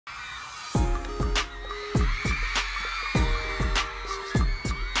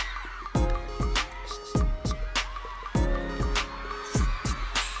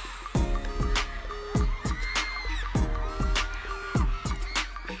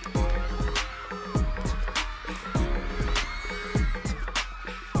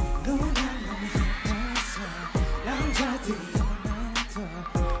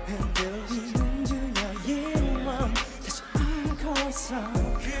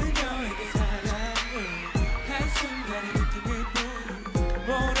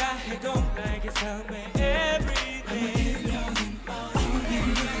tell me everything.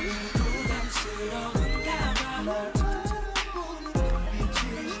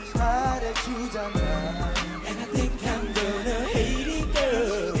 말해주잖아. And I think I'm gonna hate it,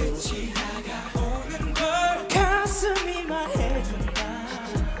 girl. 끝이 다가오는 걸 가슴이 말해준다.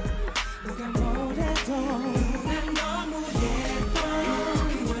 누가 뭐래도 난 너무 예뻐.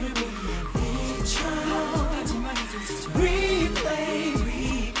 그녀를 보면 미쳐. 하지만 이제 replay,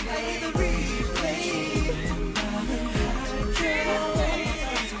 replay, the replay. 나는 할게.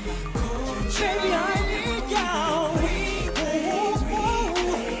 Baby, I need you.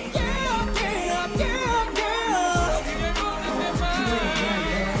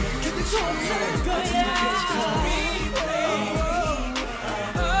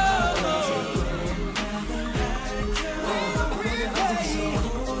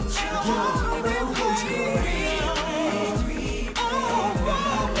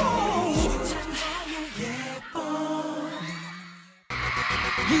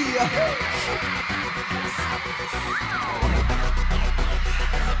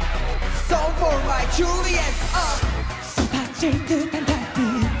 Song for my Juliet. 쏟아질 듯한 달빛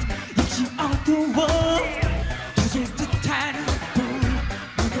역시 어두워 터질 듯한 불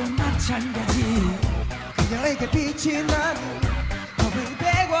너도 마찬가지 그녀에게 빛이 나는 검을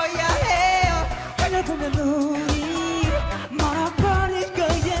배워야 해요. 그녀를 보면 눈이 멀어버릴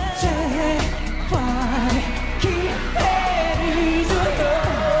거야 제발 기회를 줘요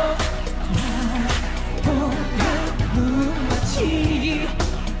나보다 눈마치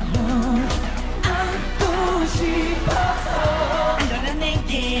널 안고 싶어서 안전한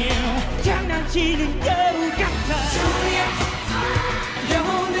내게 장난치는 여우 같아 Juliet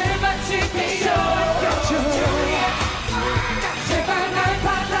영혼을 바칠게요 Juliet 제발 날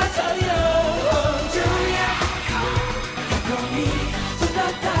받아줘요 Juliet 달콤히 좀 더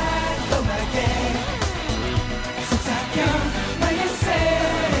달콤하게 속삭여 나의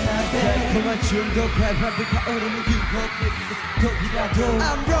세레나데 달콤한 춤도 발발을 타오르는 유혹이라도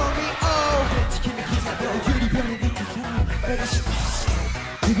I'm Romeo 지키는 기사도 유리병에 비친 사람 빼고 싶어.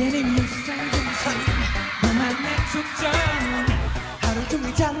 그대는 일상중심 너만 내 축전 하루 종일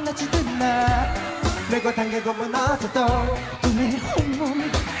장난치듯 나 내고 당기고 무너져도 꿈에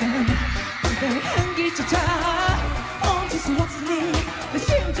온몸이 닿은 그대의 향기조차 멈출 수 없으니 내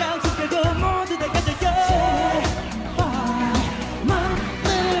심장 속에도 모두 다 가져요 제발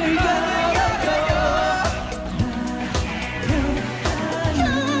맘을 열어요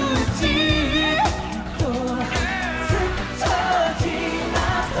나그하는지 또 스쳐지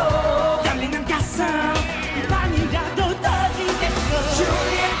마도 떨리는 가슴 이 밤이라도 터지겠어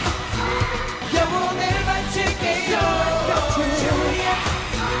Juliet 영혼을 바칠게요. Juliet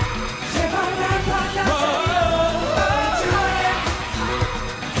제발 날 받아줘요 Juliet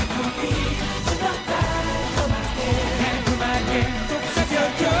달콤히 좀 더 달콤하게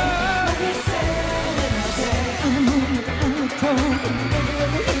속삭여줘 나의 세레나데 아무도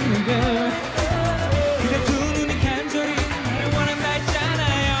힘든 그대 두 눈이 간절히 나를 원한다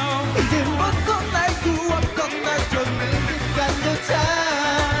했잖아요 이제 벗어날 수 없어 날 쫓는 습관조차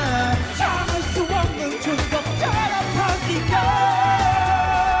참을 수 없는 중독처럼 퍼지고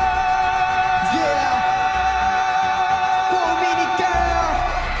봄이니까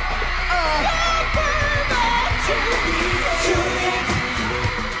Juliet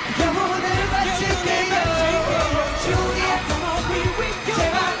영혼을 바칠게요. Juliet come on be with you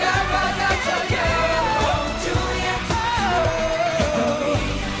제발 날 받아줘요. Juliet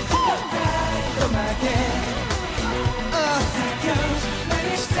달콤하게 속삭여 나의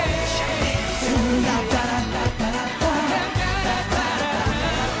세레나데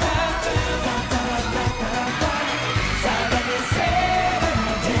사랑의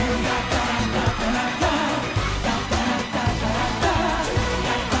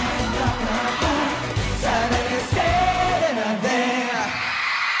사랑의 세레나데.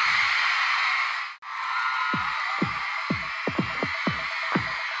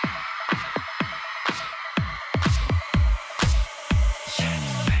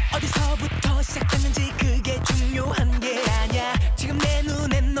 어디서부터 시작됐는지 그게 중요한 게 아냐 지금 내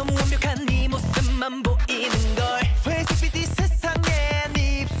눈엔 너무 완벽한 네 모습만 보이는걸 회색빛 이 세상에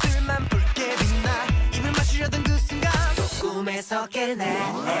네 입술만 붉게 빛나 입을 맞추려던 그 순간 또 꿈에서 깨네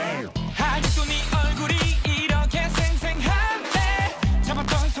아직도 네 얼굴이 이렇게 생생한데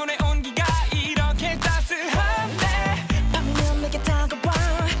잡았던 손의 온기가 이렇게 따스한데 밤이면 내게 다가와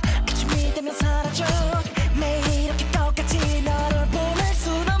아침이 되면 사라져 매일 이렇게 똑같이 너를 보낼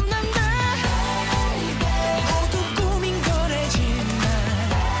순 없는데 모두 꿈인 거래지만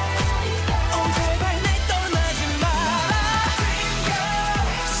제발 날 떠나지 마라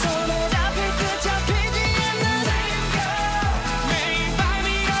손에 잡힐 듯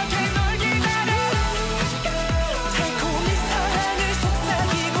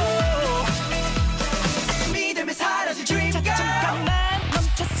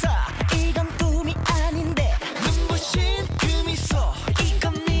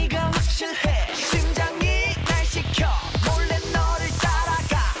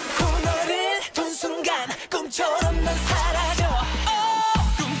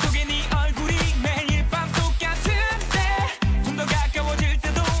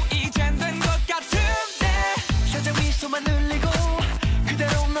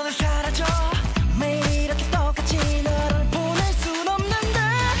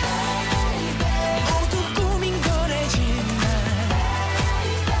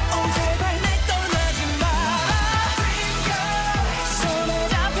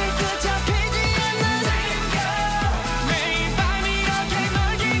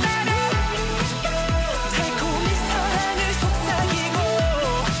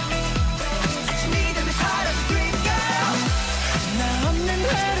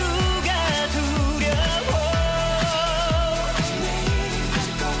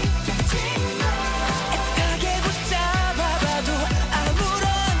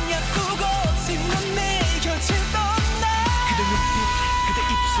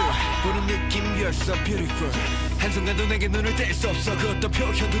보는 느낌 you're so beautiful 한순간도 내게 눈을 뗄 수 없어 그 어떤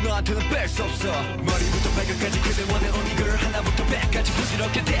표현도 너한테는 뺄 수 없어 머리부터 발끝까지 그대 원해 only girl 하나부터 백까지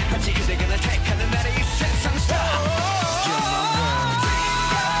부드럽게 대하지 그대가 날 택하는 나의 이 세상 스타 You're my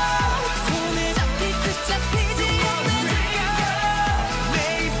world 손에 잡힐 듯 잡히지 않는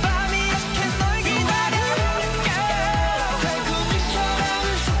매일 밤 이렇게 널 기다려 달콤히 사랑을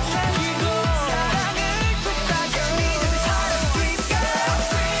속삭이고 사랑을 속삭여 믿음의 사랑 Dream girl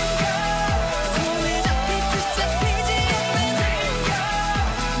손에 잡힐 듯 잡히지 않는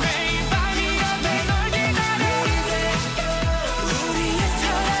매일 밤 이렇게 널 기다려 우리의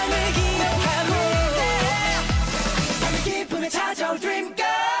사랑을 기억하고 밤의 기쁨에 찾아올 Dream girl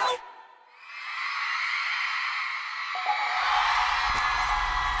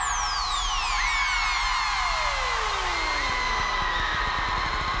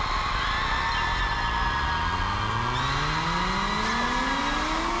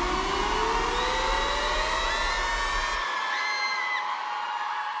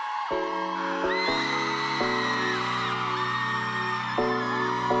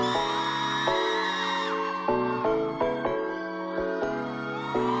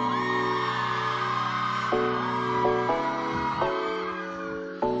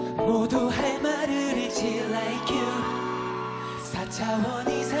모두 할 말을 잃지 like you 4차원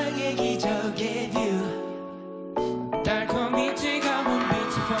이상의 기적의 뷰 달콤히 지가문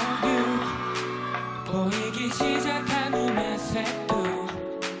빛이 from you 보이기 시작한 눈의 색도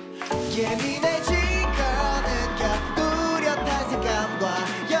예민해지거는 가 뚜렷한 색감과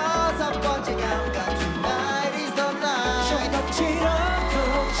여섯 번째 감각 Tonight is the night 쇼이 덮치러도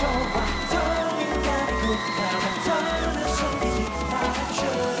좋아 성인 가리고 바람처럼 손이 닿아줘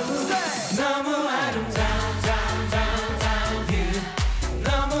너무 아름다운 view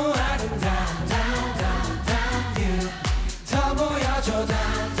너무 아름다운 view 더 보여줘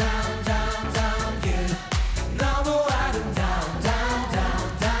view 너무 아름다운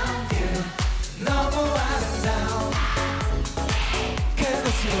view 너무 아름다운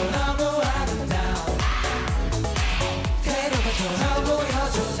그곳으로 너무 아름다운 데려가줘 더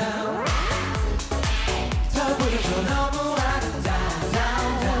보여줘 더 보여줘 너무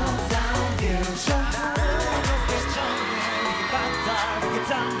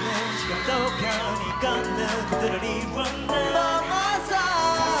그들을 입었네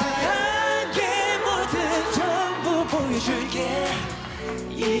사랑의 모든 전부 보여줄게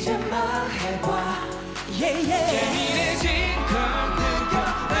이제 말해봐 yeah, yeah.